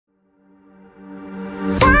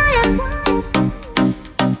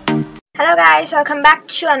Hello guys, welcome back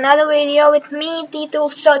to another video with me, Titu.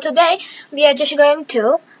 So today we are just going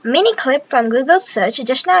to mini clip from Google search.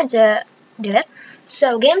 Just now I did it.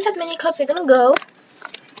 So games at mini clip, we're gonna go.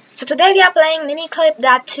 So today we are playing mini clip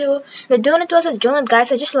that too. The Donut versus Donut,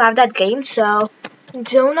 guys. I just love that game. So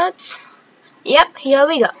Donuts. Yep, here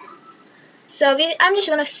we go. So I'm just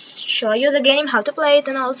gonna show you the game, how to play it,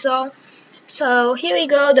 and also. So here we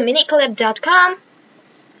go, the miniclip.com.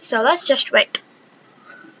 So let's just wait.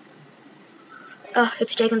 Oh,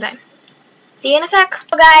 it's taking time. See you in a sec.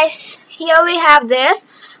 So guys, here we have this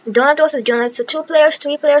Donut versus Donut. So 2 players,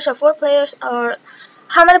 3 players, or 4 players, or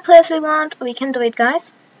how many players we want, we can do it,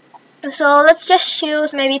 guys. So let's just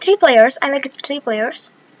choose maybe 3 players. I like it 3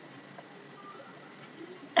 players.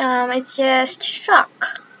 It's just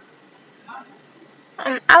shock.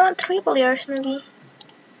 I want 3 players maybe.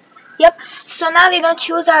 Yep. So now we're gonna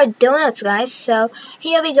choose our donuts, guys. So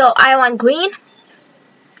here we go. I want green,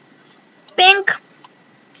 pink,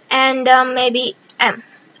 and maybe M.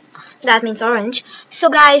 That means orange. So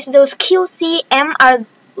guys, those Q, C, M are,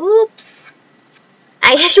 oops,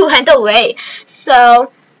 I just went away.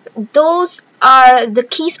 So those are the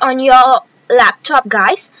keys on your laptop,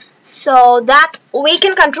 guys, so that we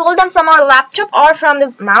can control them from our laptop or from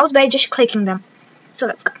the mouse by just clicking them. So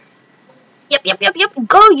let's go. Yep.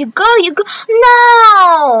 Go, you go.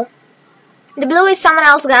 No! The blue is someone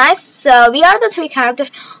else, guys. So we are the 3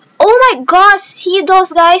 characters. Oh my god, see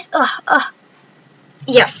those guys?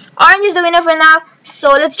 Yes, orange is the winner for now.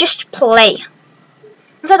 So let's just play.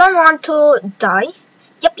 Because I don't want to die.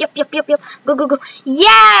 Yep. Go.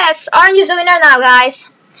 Yes! Orange is the winner now, guys.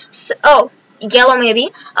 So, oh, yellow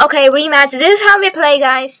maybe. Okay, rematch. This is how we play,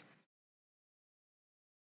 guys.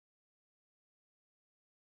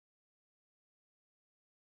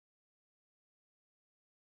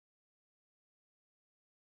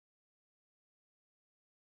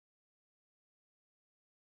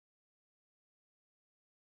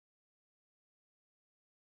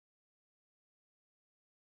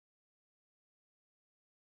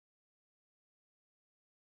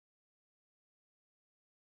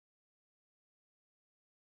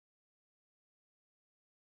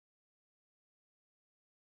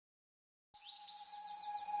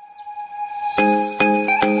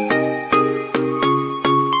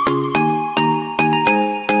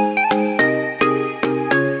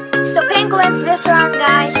 So pink wins this round,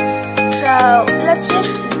 guys. So let's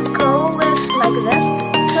just go with like this.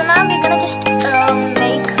 So now we're gonna just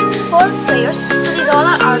make 4 players. So these all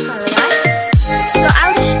are ours only, guys. So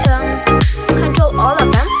I'll just control all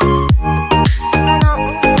of them. No.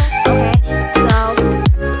 Okay. So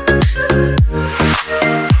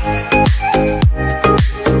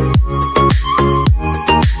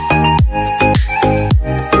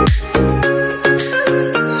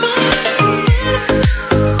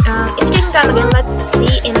again, let's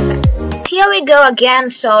see in a sec. Here we go again.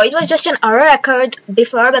 So it was just an error occurred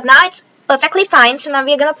before, but now it's perfectly fine. So now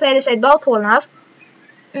we're gonna play this 8-ball pool now.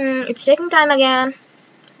 It's taking time again.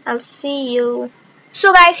 I'll see you.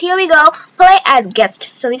 So guys, here we go. Play as guest.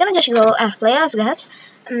 So we're gonna just go and play as guest,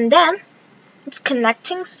 and then it's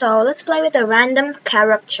connecting. So let's play with a random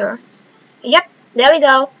character. Yep, there we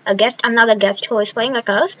go. A guest, another guest who is playing like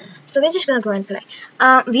us. So we're just gonna go and play.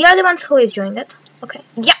 We are the ones who is doing it. Okay.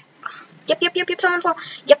 Yep. Someone fall.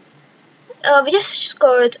 Yep. We just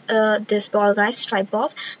scored this ball, guys. Stripe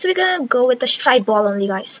balls. So we're gonna go with the stripe ball only,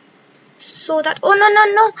 guys. So that. Oh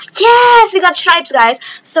no! Yes, we got stripes, guys.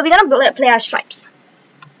 So we're gonna play our stripes.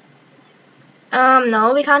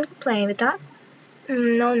 No, we can't play with that.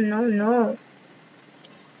 No.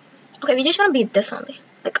 Okay, we're just gonna beat this only.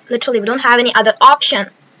 Like literally, we don't have any other option.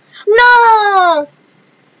 No!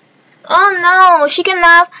 Oh no! She can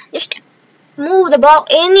now just move the ball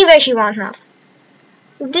anywhere she wants now.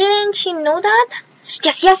 Didn't she know that?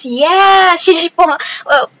 Yes. She just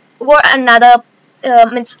wore another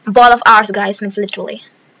means ball of ours, guys. Means literally.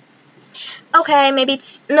 Okay, maybe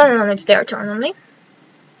it's no. It's their turn only.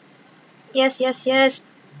 Yes.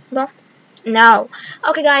 Go. No.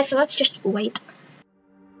 Okay, guys. So let's just wait.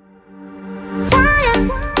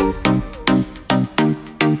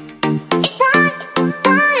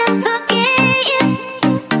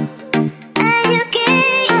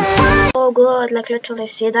 Good, like literally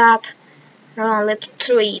see that. Only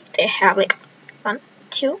 3 they have, like 1,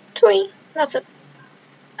 2, 3. That's it.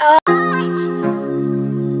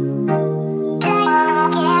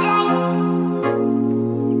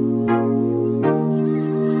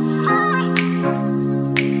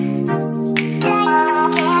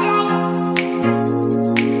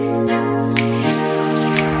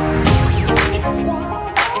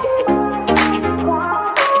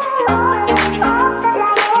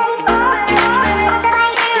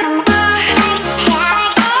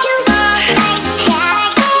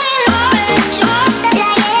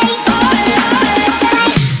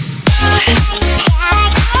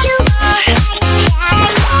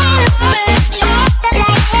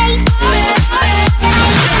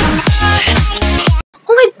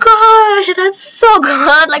 That's so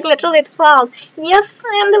good. Like literally it fell. Yes,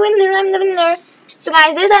 I am the winner. I'm the winner. So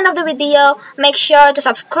guys, this is the end of the video. Make sure to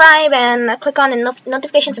subscribe and click on the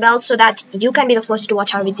notifications bell so that you can be the first to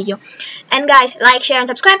watch our video. And guys, like, share, and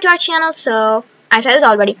subscribe to our channel. So I said it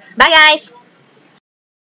already. Bye guys.